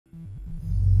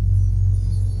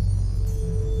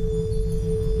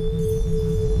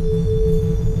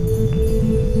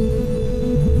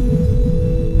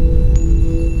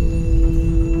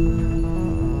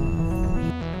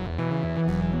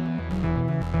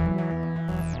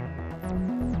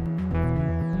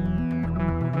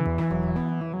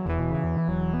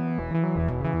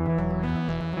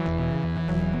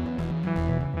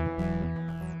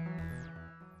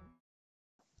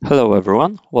Hello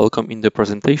everyone, welcome in the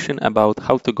presentation about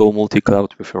how to go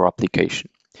multi-cloud with your application.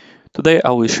 Today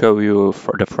I will show you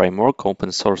for the framework,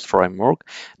 open source framework,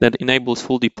 that enables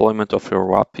full deployment of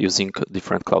your app using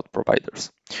different cloud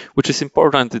providers. Which is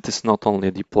important, it is not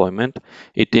only deployment,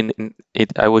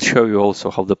 I will show you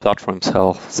also how the platform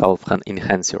itself can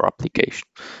enhance your application.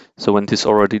 So when it is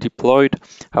already deployed,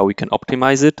 how we can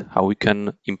optimize it, how we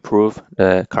can improve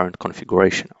the current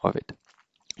configuration of it.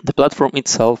 The platform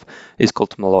itself is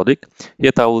called Melodic,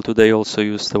 yet I will today also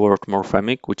use the word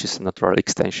Morphemic, which is a natural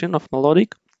extension of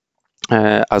Melodic.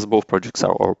 As both projects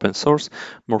are open source,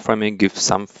 Morphemic gives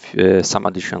some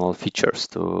additional features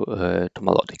to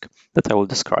Melodic that I will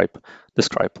describe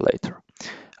later.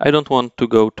 I don't want to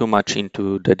go too much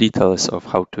into the details of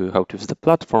how to use the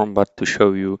platform, but to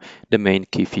show you the main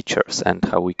key features and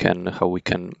how we can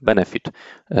benefit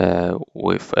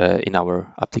in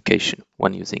our application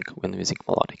when using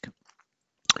Melodic.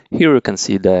 Here you can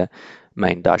see the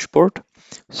main dashboard.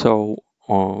 So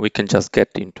we can just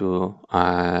get into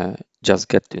the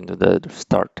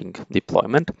starting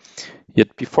deployment.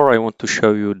 Yet before, I want to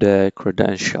show you the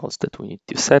credentials that we need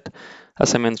to set.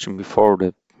 As I mentioned before,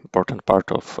 the important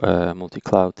part of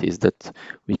multi-cloud is that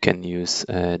we can use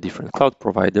different cloud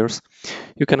providers.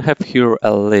 You can have here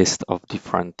a list of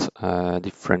different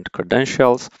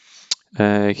credentials.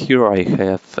 Here I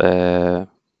have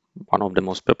one of the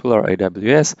most popular,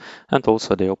 AWS, and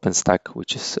also the OpenStack,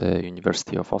 which is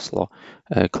University of Oslo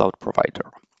cloud provider.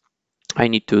 I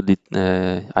need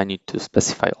to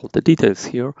specify all the details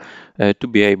here to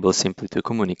be able simply to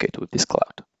communicate with this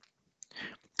cloud.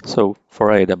 So for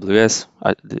AWS,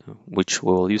 which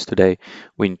we will use today,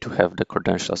 we need to have the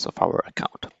credentials of our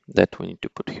account that we need to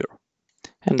put here.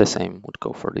 And the same would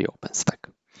go for the OpenStack.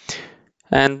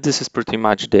 And this is pretty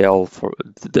much all for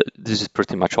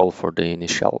the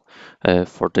initial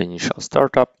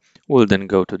startup. We'll then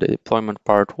go to the deployment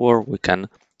part where we can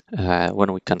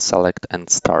when we can select and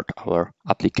start our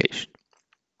application.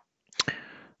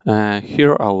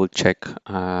 Here I will check.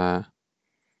 I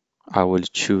will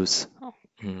choose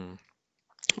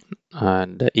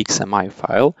the XML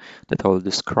file that I will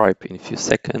describe in a few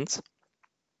seconds.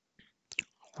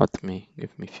 Give me a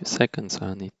few seconds.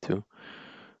 I need to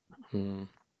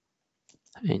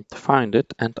find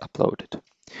it and upload it.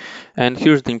 And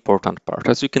here's the important part.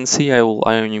 As you can see, I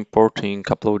am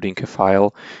uploading a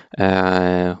file,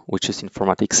 which is in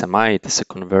format XML. It is a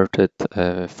converted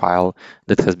file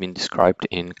that has been described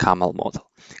in Camel model.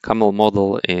 Camel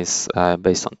model is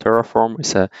based on Terraform.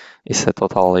 Is a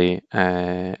totally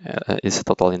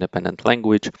independent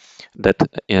language that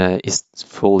is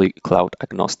fully cloud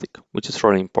agnostic, which is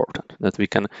really important. That we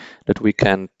can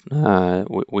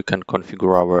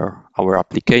configure our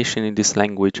application in this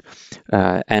language,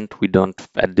 and we don't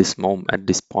at this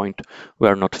point we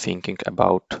are not thinking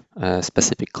about a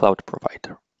specific cloud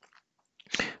provider.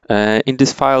 In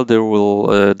this file, there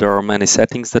are many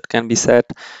settings that can be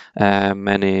set,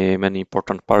 many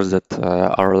important parts that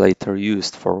are later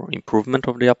used for improvement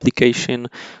of the application.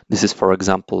 This is, for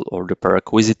example, or the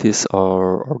prerequisites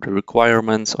or the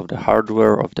requirements of the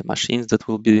hardware of the machines that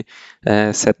will be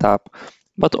set up,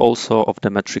 but also of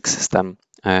the metric system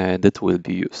that will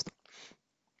be used.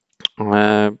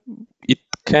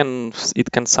 It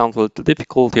can sound a little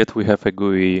difficult, yet we have a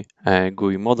GUI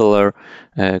modeler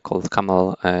called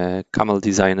Camel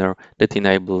Designer that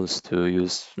enables to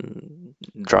use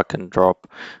drag and drop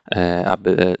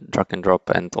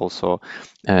and also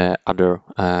other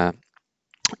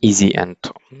easy and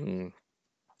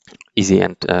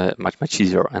much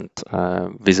easier and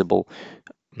visible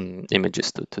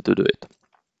images to do it.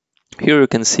 Here you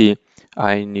can see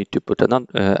I need to put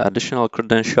additional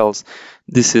credentials.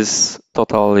 This is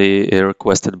totally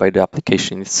requested by the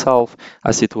application itself,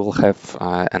 as it will have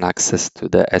an access to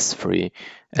the S3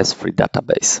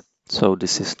 database. So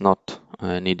this is not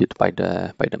needed by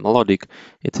the Melodic.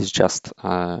 It is just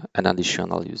an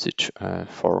additional usage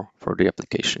for the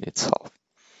application itself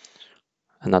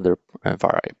and other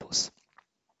variables.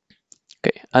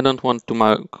 Okay, I don't want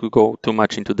to go too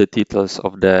much into the details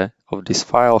of this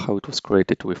file, how it was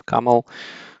created with Camel.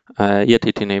 Yet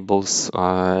it enables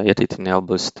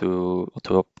to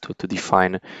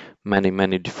define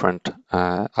many different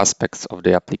aspects of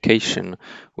the application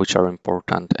which are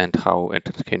important, and how it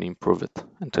can improve it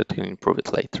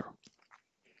later.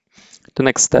 The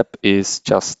next step is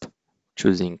just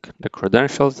choosing the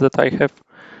credentials that I have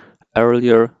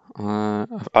earlier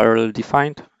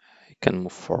defined. I can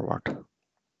move forward.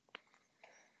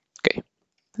 Okay,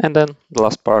 and then the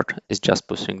last part is just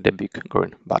pushing the big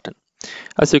green button.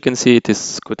 As you can see, it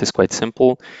is quite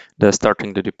simple.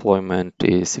 Starting the deployment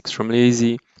is extremely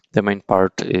easy. The main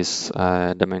part is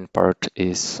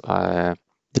the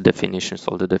definitions,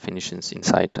 all the definitions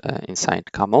inside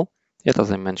Camel. Yet,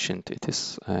 as I mentioned, it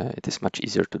is much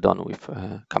easier to done with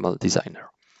Camel Designer.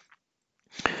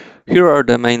 Here are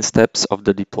the main steps of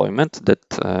the deployment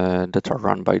that are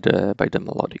run by the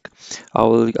Melodic. I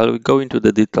will go into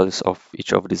the details of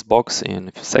each of these boxes in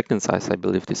a few seconds, as I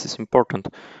believe this is important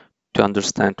to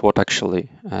understand what actually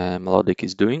Melodic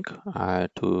is doing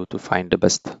to find the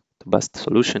best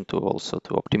solution to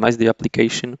optimize the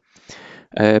application.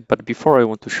 But before, I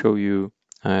want to show you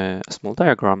a small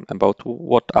diagram about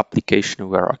what application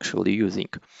we are actually using.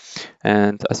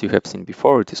 And as you have seen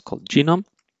before, it is called Genome.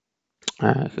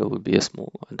 Here will be a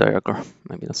small diagram,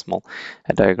 maybe not small,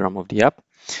 a diagram of the app.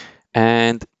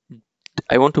 And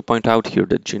I want to point out here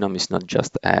that Genome is not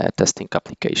just a testing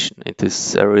application. It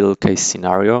is a real case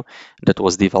scenario that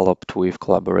was developed with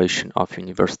collaboration of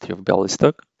University of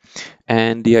Białystok.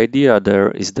 And the idea there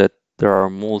is that there are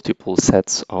multiple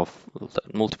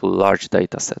large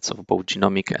data sets of both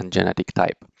genomic and genetic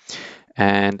type.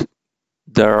 And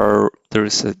there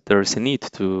is a need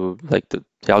to, like, the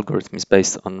algorithm is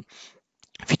based on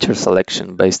feature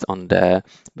selection based on the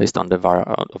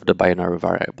binary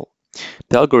variable.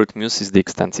 The algorithm uses the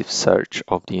extensive search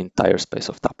of the entire space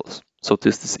of tuples. So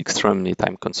this is extremely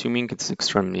time consuming, it's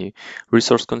extremely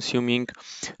resource consuming.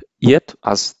 Yet,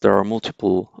 as there are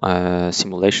multiple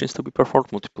simulations to be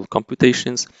performed, multiple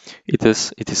computations, it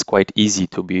is quite easy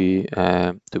to be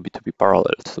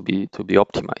paralleled, to be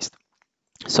optimized.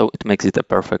 So it makes it a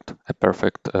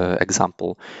perfect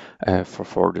example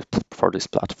for this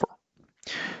platform.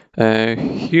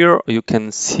 Here you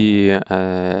can see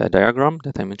a diagram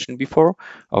that I mentioned before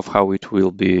of how it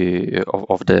will be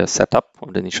of the setup,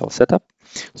 of the initial setup.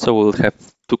 So we'll have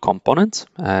two components,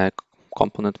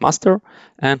 component master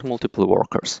and multiple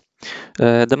workers.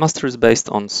 The master is based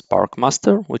on Spark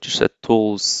Master, which is a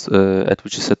tool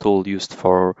used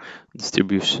for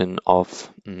distribution of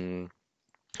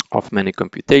many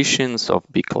computations of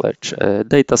big large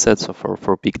data sets, or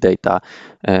for big data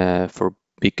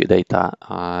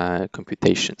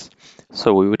computations.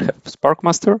 So we would have Spark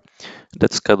Master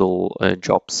that schedule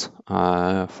jobs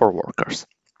for workers.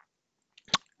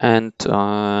 And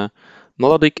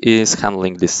Melodic is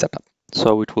handling this setup.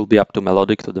 So it will be up to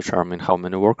Melodic to determine how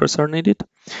many workers are needed.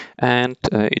 And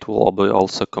it will be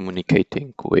also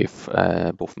communicating with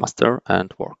both master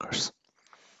and workers.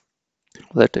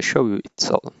 Let us show you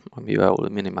itself. Maybe I will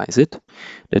minimize it.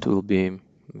 That will be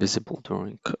visible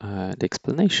during the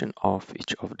explanation of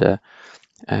each of the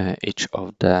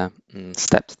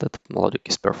steps that Melodic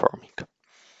is performing.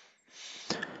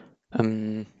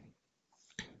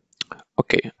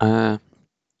 Okay.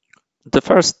 The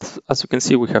first, as you can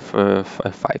see, we have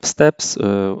 5 steps.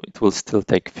 It will still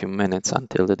take a few minutes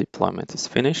until the deployment is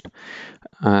finished.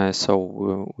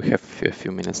 So we have a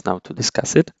few minutes now to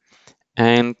discuss it.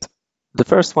 And the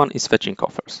first one is fetching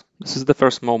offers. This is the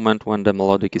first moment when the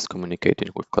Melodic is communicating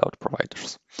with cloud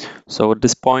providers. So at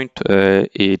this point,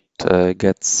 it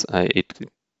gets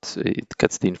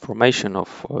the information of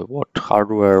what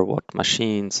hardware, what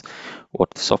machines,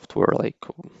 what software, like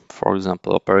for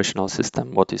example, operational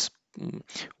system,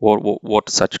 what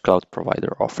such cloud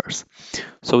provider offers.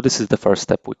 So this is the first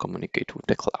step we communicate with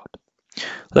the cloud.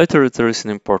 Later, there is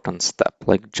an important step,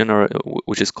 which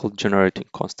is called generating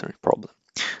constraint problem.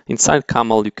 Inside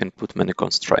Camel, you can put many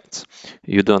constraints.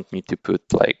 You don't need to put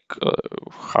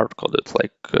hard-coded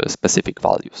specific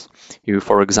values. You,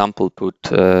 for example, put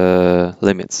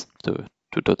limits to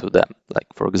them, like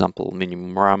for example,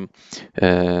 minimum RAM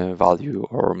value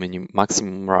or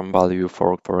maximum RAM value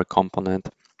for a component,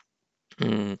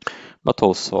 but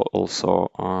also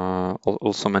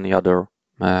many other.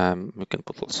 You can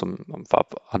put also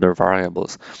other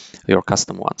variables, your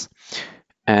custom ones,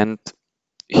 and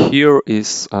here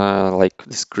is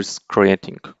this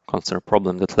creating constraint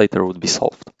problem that later would be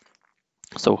solved.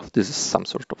 So this is some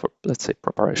sort of let's say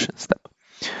preparation step.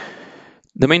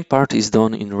 The main part is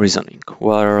done in reasoning,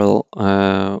 where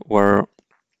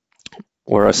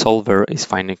a solver is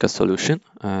finding a solution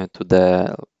to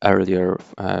the earlier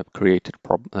created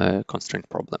constraint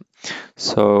problem.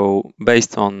 So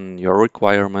based on your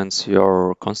requirements,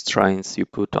 your constraints you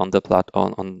put on the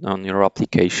on your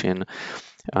application,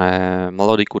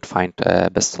 Melodic would find the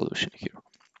best solution here.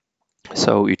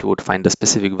 So it would find the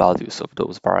specific values of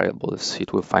those variables.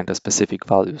 It will find the specific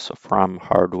values of RAM,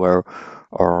 hardware,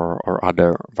 or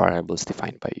other variables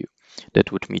defined by you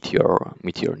that would meet your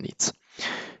needs.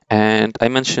 And I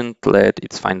mentioned let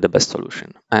it find the best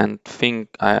solution. And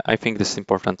I think this is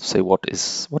important to say what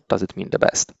does it mean the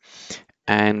best.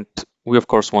 And we of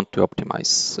course want to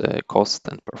optimize cost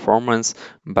and performance,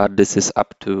 but this is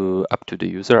up to the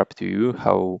user, up to you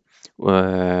how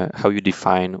you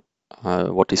define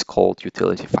what is called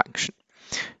utility function.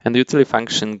 And the utility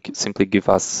function simply give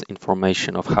us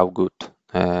information of how good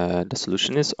the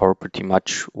solution is, or pretty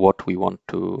much what we want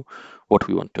to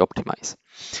optimize.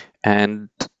 And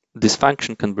this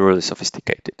function can be really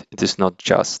sophisticated. It is not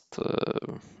just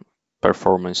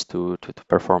performance to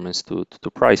performance to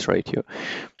price ratio,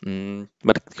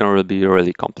 but it can really be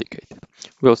really complicated.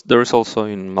 Well, there is also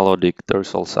in Melodic, there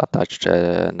is also attached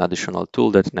an additional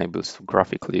tool that enables to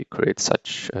graphically create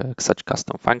such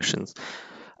custom functions.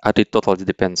 And it totally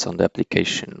depends on the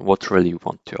application, what really you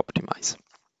want to optimize.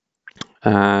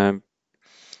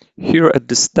 Here at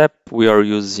this step, we are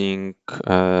using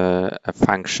a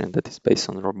function that is based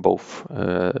on both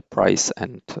price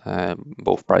and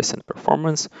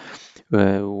performance.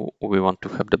 We want to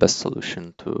have the best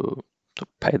solution to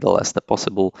pay the less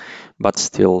possible, but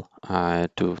still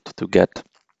to get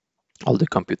all the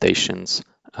computations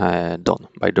done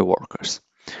by the workers.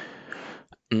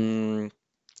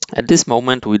 At this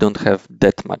moment, we don't have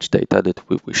that much data that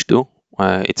we wish to.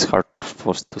 It's hard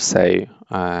for us to say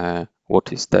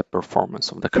what is the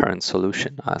performance of the current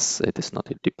solution as it is not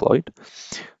yet deployed.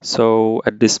 So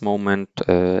at this moment,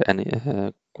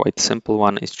 any quite simple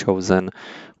one is chosen.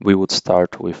 We would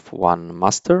start with one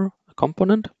master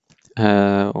component,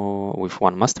 or with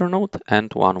one master node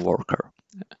and one worker.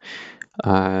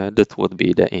 That would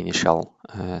be the initial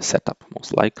setup,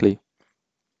 most likely.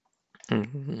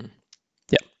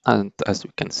 Yeah, and as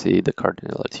we can see, the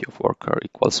cardinality of worker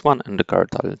equals 1 and the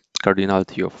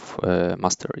cardinality of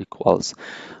master equals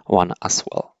 1 as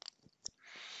well.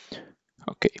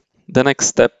 Okay, the next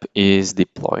step is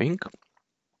deploying.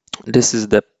 This is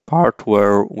the part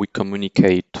where we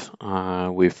communicate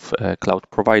with a cloud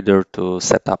provider to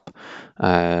set up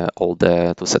all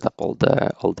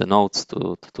the nodes,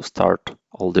 to start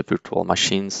all the virtual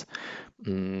machines.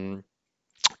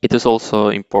 It is also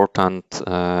important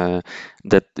that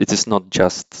it is not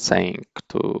just saying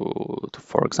to,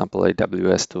 for example,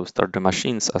 AWS to start the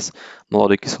machines, as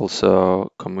Melodic is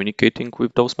also communicating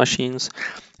with those machines.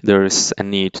 There is a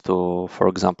need to, for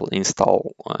example,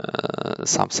 install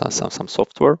some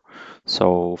software.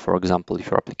 So, for example,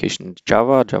 if your application is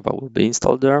Java will be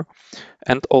installed there.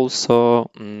 And also,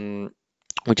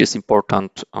 which is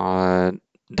important,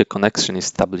 the connection is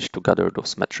established to gather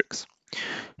those metrics.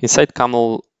 Inside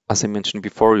Camel, as I mentioned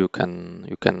before, you can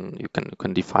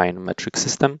define metric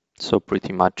system. So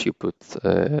pretty much you put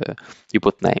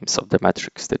names of the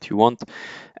metrics that you want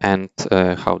and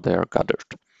how they are gathered.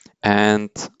 And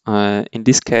in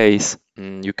this case,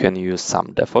 you can use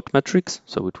some default metrics.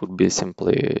 So it would be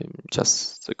simply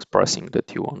just expressing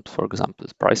that you want, for example,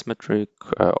 price metric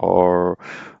or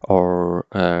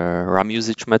RAM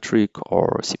usage metric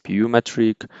or CPU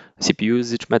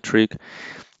usage metric.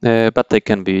 But they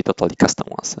can be totally custom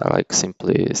ones, like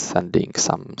simply sending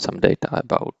some data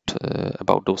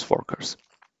about those workers.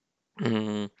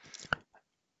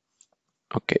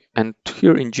 Okay, and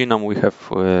here in Genome we have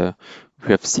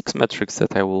 6 metrics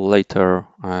that I will later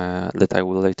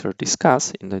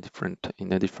discuss in the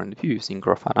different views in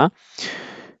Grafana.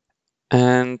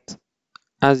 And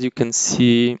as you can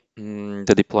see,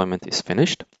 the deployment is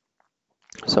finished.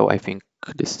 So I think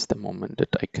this is the moment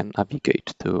that I can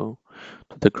navigate to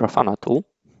the Grafana tool.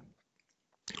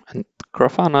 And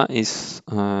Grafana is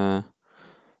a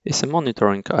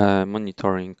monitoring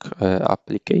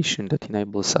application that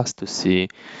enables us to see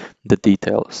the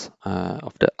details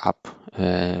of the app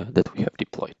that we have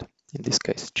deployed. In this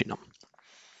case, Genome.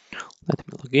 Let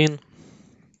me log in.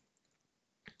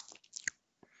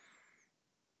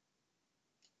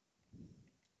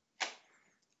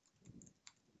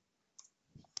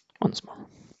 Once more.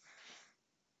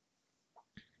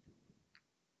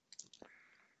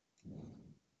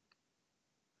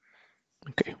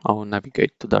 Okay, I will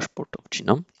navigate to dashboard of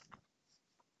Genome.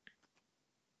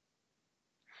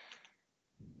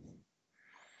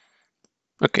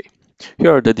 Okay,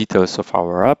 here are the details of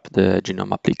our app, the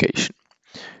Genome application.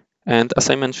 And as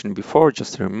I mentioned before,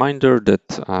 just a reminder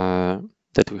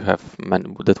that we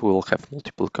will have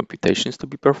multiple computations to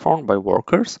be performed by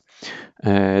workers.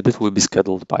 That will be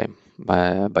scheduled by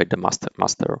the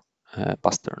master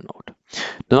node.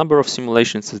 The number of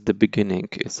simulations at the beginning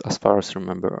is, as far as I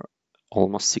remember,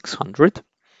 almost 600.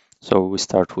 So we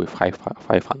start with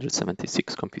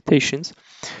 576 computations.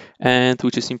 And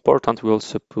which is important, we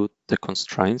also put the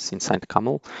constraints inside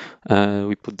Camel.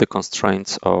 We put the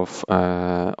constraints of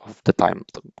the time,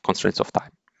 constraints of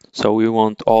time. So we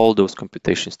want all those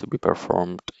computations to be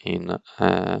performed in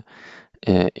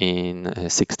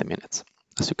 60 minutes.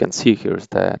 as you can see, here's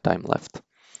the time left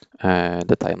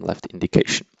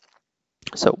indication.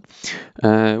 So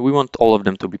we want all of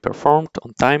them to be performed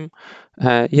on time.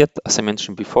 Yet, as I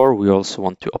mentioned before, we also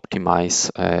want to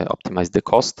optimize the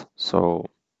cost. So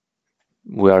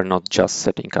we are not just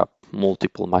setting up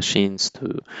multiple machines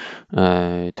to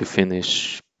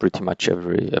finish pretty much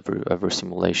every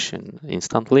simulation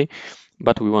instantly,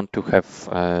 but we want to have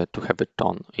it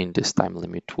done in this time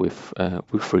limit with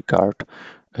regard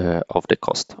of the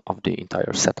cost of the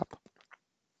entire setup.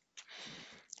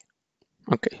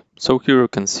 Okay, so here you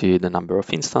can see the number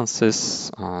of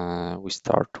instances. We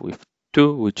start with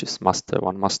 2, which is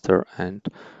one master and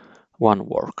 1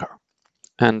 worker,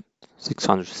 and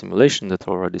 600 simulation that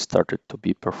already started to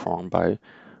be performed by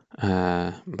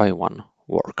 1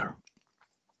 worker.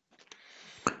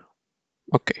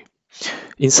 Okay,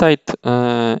 inside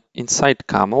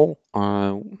Camel,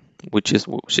 which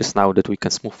is now that we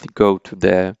can smoothly go to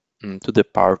the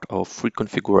part of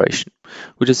reconfiguration,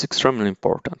 which is extremely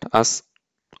important, as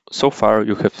so far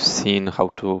you have seen how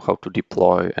to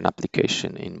deploy an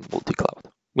application in multi-cloud,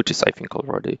 which is, I think,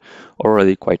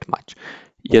 already quite much.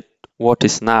 Yet what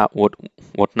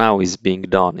now is being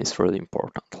done is really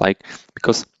important,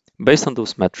 because based on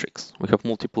those metrics, we have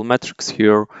multiple metrics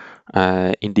here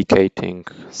indicating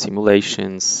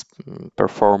simulations,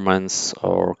 performance,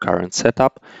 or current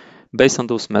setup. Based on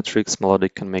those metrics,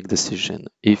 Melodic can make decision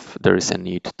if there is a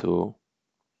need to,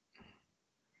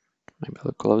 maybe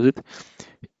I'll close it,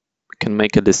 can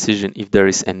make a decision if there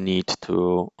is a need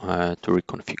to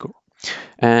reconfigure.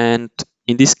 And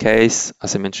in this case,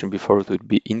 as I mentioned before, it would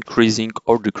be increasing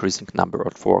or decreasing number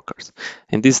of workers.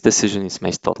 And this decision is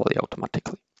made totally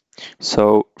automatically.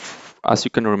 So as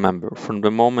you can remember, from the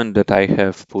moment that I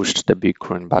have pushed the big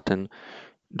green button,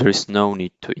 there is no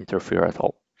need to interfere at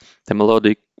all. The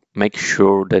Melodic makes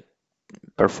sure that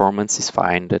performance is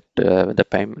fine, that the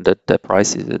payment, that the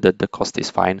price is, that the cost is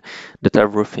fine, that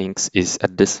everything is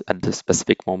at this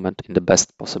specific moment in the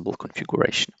best possible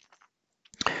configuration.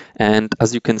 And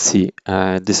as you can see,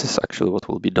 this is actually what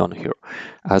will be done here,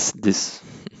 as this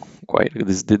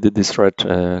red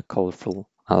colorful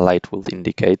light will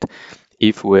indicate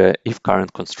if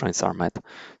current constraints are met.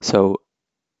 So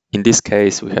in this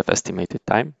case, we have estimated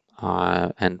time,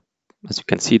 and as you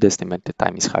can see, the estimated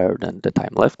time is higher than the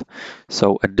time left.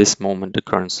 So at this moment, the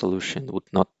current solution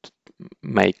would not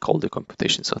make all the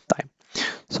computations on time.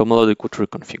 So Melodic would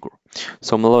reconfigure.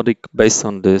 So Melodic, based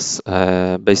on this,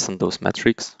 based on those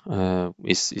metrics, would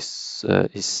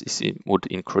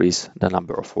increase the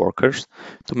number of workers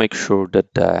to make sure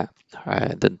that the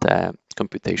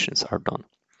computations are done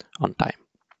on time.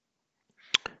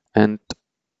 And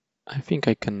I think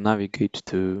I can navigate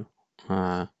to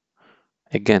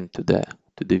again to the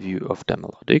view of the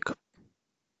Melodic.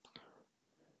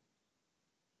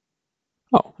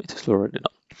 Oh, it is already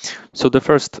done. So the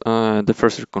first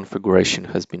configuration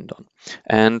has been done,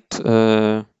 and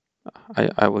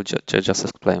I will just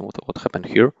explain what happened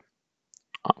here.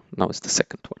 Oh, now it's the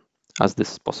second one, as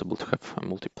this is possible to have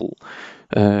multiple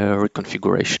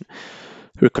reconfigurations.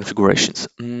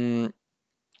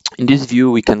 In this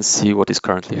view, we can see what is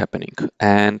currently happening,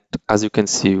 and as you can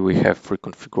see, we have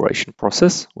reconfiguration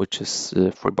process, which is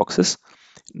 3 boxes.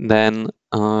 Then,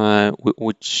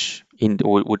 which in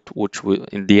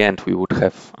the end we would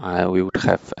have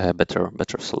a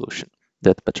better solution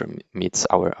that better meets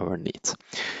our needs.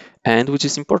 And which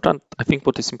is important, I think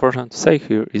what is important to say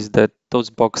here is that those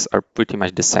boxes are pretty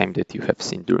much the same that you have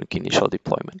seen during initial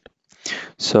deployment.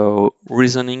 So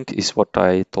reasoning is what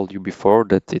I told you before,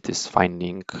 that it is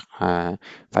finding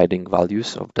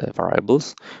values of the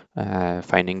variables,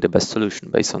 finding the best solution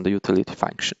based on the utility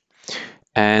function.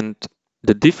 And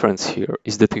the difference here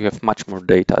is that we have much more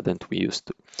data than we used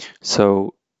to.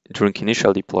 So during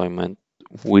initial deployment,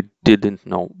 we didn't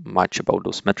know much about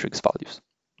those metrics values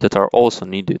that are also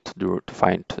needed to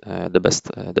find the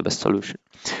best solution.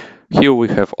 Here we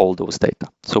have all those data.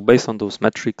 So based on those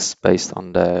metrics, based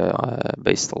on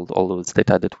all those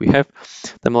data that we have,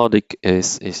 the Melodic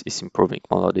is improving.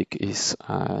 Melodic is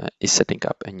setting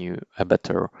up a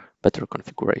better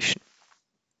configuration.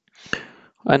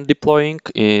 And deploying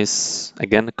is,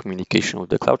 again, communication with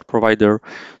the cloud provider.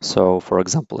 So, for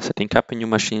example, setting up new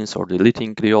machines or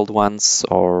deleting the old ones,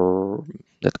 or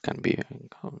that can be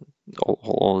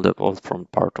all from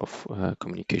part of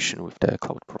communication with the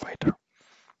cloud provider.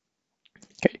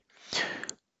 Okay.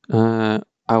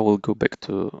 I will go back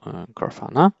to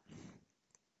Grafana.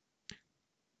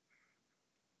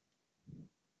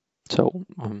 So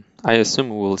I assume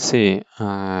we will see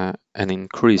an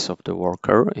increase of the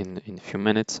worker in a few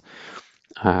minutes.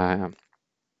 We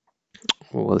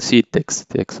will see it takes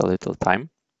a little time.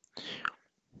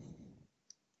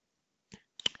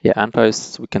 Yeah, and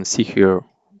as we can see here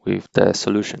with the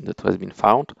solution that has been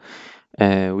found,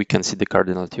 we can see the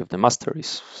cardinality of the master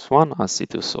is 1, as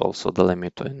it is also the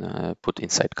limit put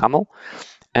inside camel,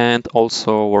 and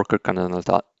also worker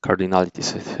cardinality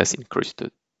has increased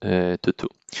to 2.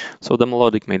 So the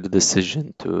melodic made the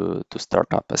decision to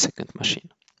start up a second machine,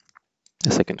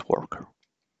 a second worker.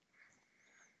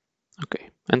 Okay,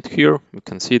 and here you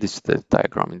can see this is the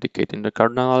diagram indicating the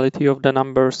cardinality of the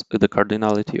numbers, the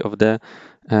cardinality of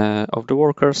the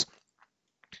workers,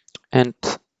 and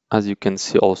as you can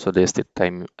see, also the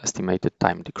estimated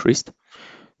time decreased.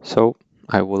 So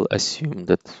I will assume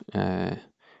that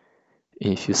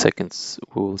in a few seconds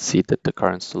we will see that the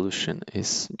current solution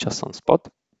is just on spot.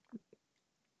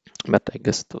 But I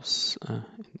guess those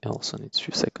also needs a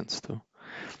few seconds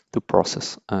to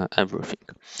process everything.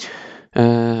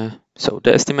 So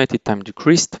the estimated time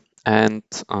decreased, and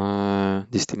the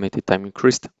estimated time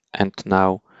increased, and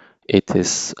now it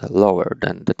is lower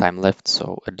than the time left.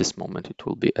 So at this moment, it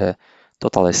will be a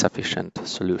totally sufficient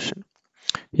solution.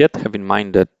 Yet have in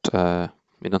mind that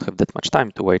we don't have that much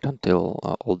time to wait until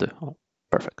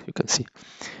perfect. You can see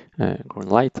green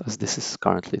light, as this is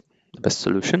currently the best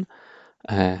solution,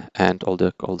 and all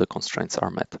the constraints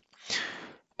are met.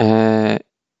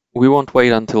 We won't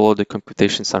wait until all the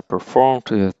computations are performed.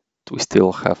 We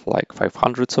still have like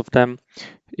 500 of them.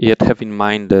 Yet have in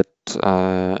mind that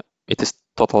it is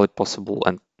totally possible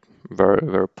and very,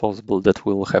 very possible that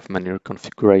we'll have many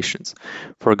configurations.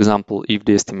 For example, if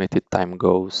the estimated time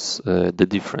goes, the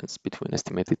difference between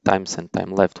estimated times and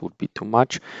time left would be too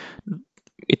much,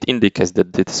 it indicates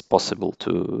that it is possible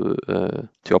to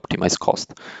optimize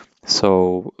cost.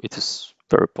 So it is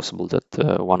very possible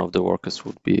that one of the workers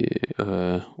would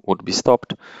be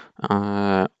stopped,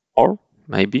 or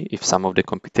maybe if some of the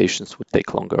computations would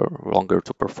take longer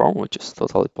to perform, which is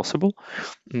totally possible,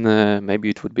 maybe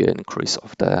it would be an increase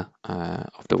of the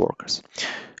workers.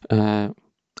 And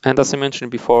as I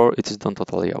mentioned before, it is done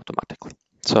totally automatically.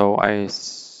 So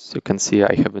as you can see,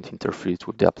 I haven't interfered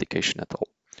with the application at all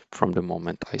from the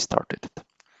moment I started it.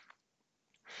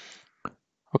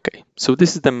 Okay, so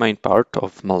this is the main part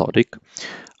of melodic.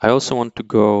 I also want to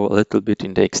go a little bit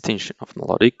in the extension of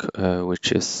melodic,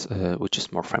 which is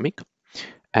morphemic.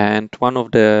 And one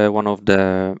of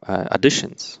the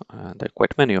additions, there are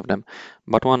quite many of them,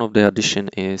 but one of the addition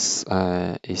is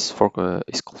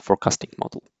called forecasting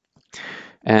model.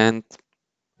 And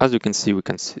as you can see, we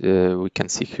can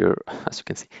see here. As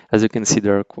you can see,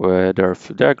 there are a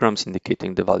few diagrams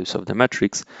indicating the values of the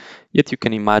metrics. Yet you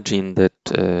can imagine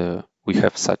that we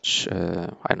have such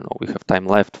I don't know. We have time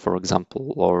left, for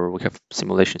example, or we have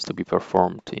simulations to be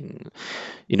performed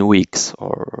in weeks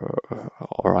or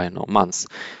I don't know, months,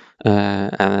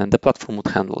 and the platform would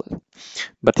handle it.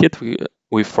 But yet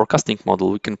with forecasting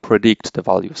model, we can predict the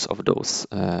values of those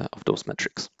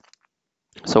metrics.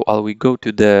 So I'll we go to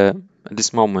at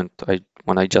this moment,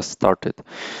 when I just started,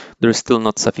 there is still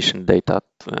not sufficient data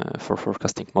for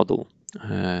forecasting model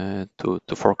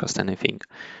to forecast anything.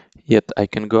 Yet I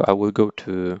will go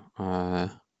to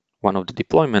one of the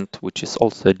deployment, which is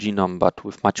also a genome, but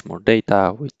with much more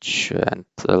data, and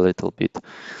a little bit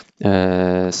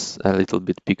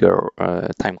bigger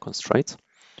time constraints.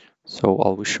 So I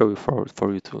will show you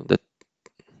for you to that,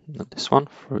 not this one,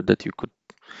 for that you could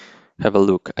have a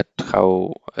look at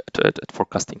at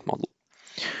forecasting model,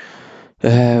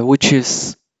 which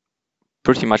is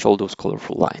pretty much all those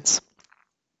colorful lines.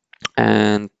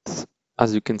 And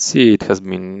as you can see, it has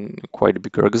been quite a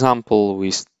bigger example.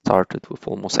 We started with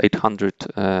almost 800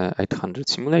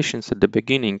 simulations at the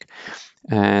beginning,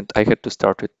 and I had to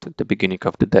start it at the beginning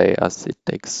of the day, as it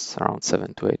takes around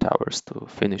 7 to 8 hours to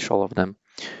finish all of them.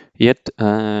 Yet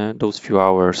those few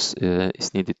hours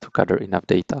is needed to gather enough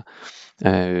data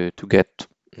to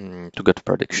get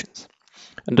predictions.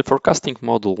 And the forecasting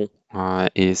model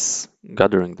is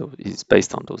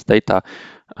based on those data,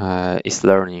 is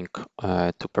learning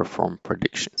to perform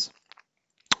predictions.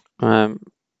 The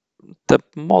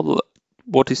model,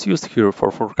 what is used here for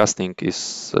forecasting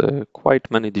is quite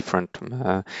many different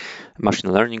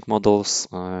machine learning models.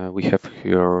 We have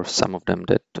here some of them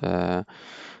that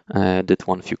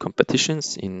won a few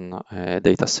competitions in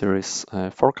data series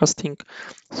forecasting.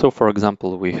 So for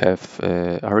example, we have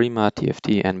ARIMA,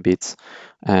 TFT, NBITS,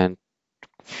 and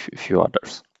a few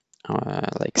others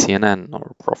like CNN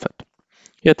or Prophet.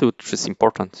 Yet, which is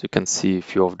important, you can see a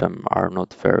few of them are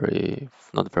not very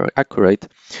accurate.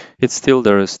 It's still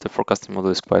the forecasting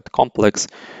model is quite complex.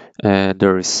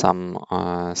 There is some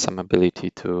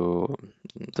ability to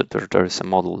there is a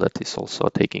model that is also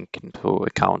taking into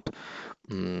account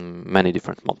many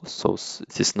different models. So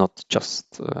it is not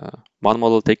just one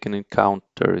model taken into account.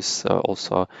 There is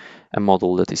also a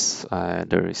model that is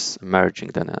there is merging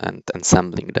them and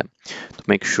ensembling them to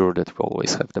make sure that we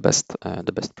always have the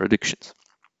best predictions.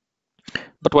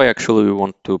 But why actually we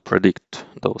want to predict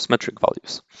those metric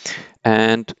values?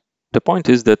 And the point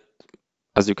is that,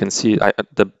 as you can see,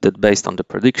 that based on the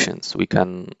predictions, we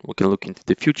can look into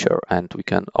the future and we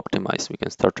can optimize. We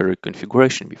can start a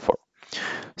reconfiguration before.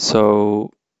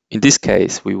 So in this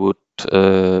case, we would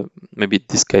maybe in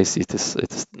this case it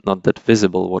is not that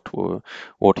visible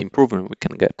what improvement we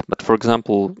can get. But for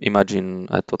example, imagine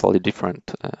a totally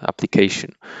different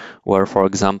application where, for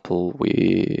example,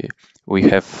 we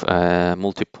have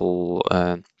multiple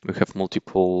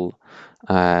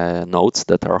nodes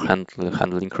that are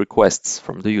handling requests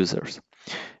from the users,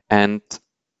 and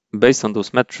based on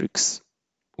those metrics,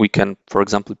 we can, for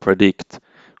example, predict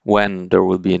when there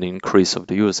will be an increase of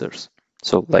the users.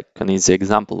 So like an easy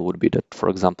example would be that, for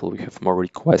example, we have more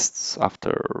requests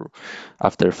after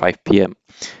 5 p.m.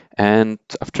 And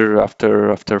after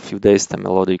a few days, the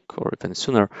melodic, or even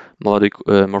sooner, melodic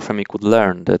Morphemic would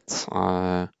learn that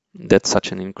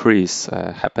such an increase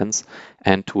happens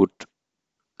and would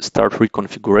start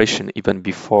reconfiguration even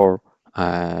before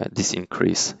this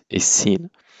increase is seen.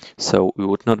 So we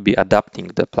would not be adapting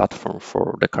the platform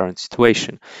for the current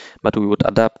situation, but we would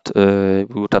adapt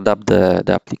the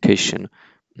application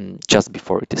just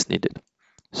before it is needed.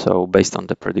 So based on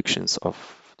the predictions of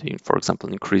the, for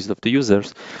example, increase of the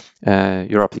users,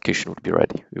 your application would be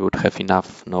ready. You would have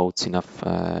enough nodes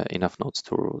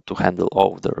to handle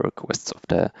all the requests of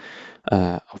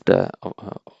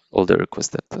all the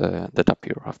requests that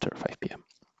appear after 5 p.m.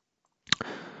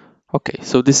 Okay,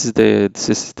 so this is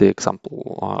the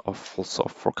example of also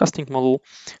forecasting model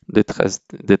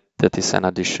that is an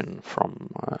addition from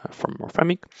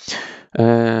Morphemic.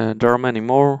 There are many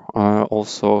more.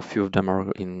 Also, a few of them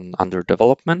are under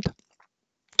development.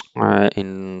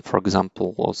 For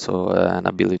example, also an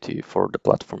ability for the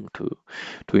platform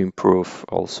to improve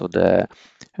also the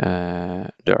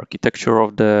architecture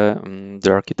of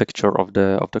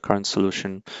the current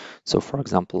solution. So, for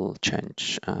example,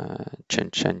 change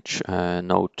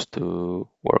node to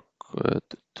work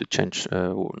to change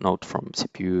node from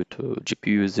CPU to GPU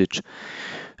usage.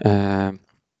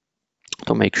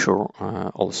 To make sure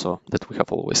also that we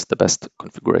have always the best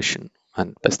configuration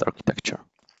and best architecture.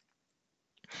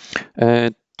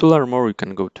 To learn more, you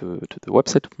can go to the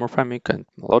website of Morphemic and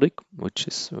Melodic, which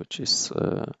is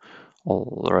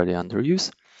already under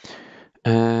use.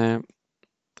 And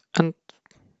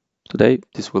today,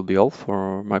 this will be all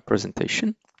for my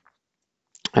presentation.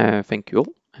 Thank you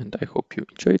all, and I hope you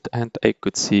enjoyed. And I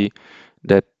could see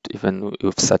that even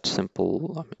with such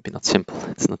simple, maybe not simple,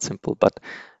 it's not simple, but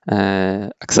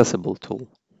accessible tool,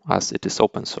 as it is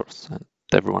open source and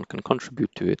everyone can contribute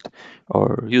to it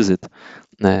or use it,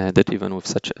 that even with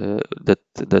such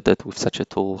that with such a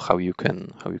tool, how you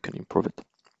can improve it,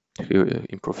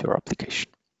 improve your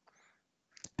application.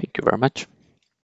 Thank you very much.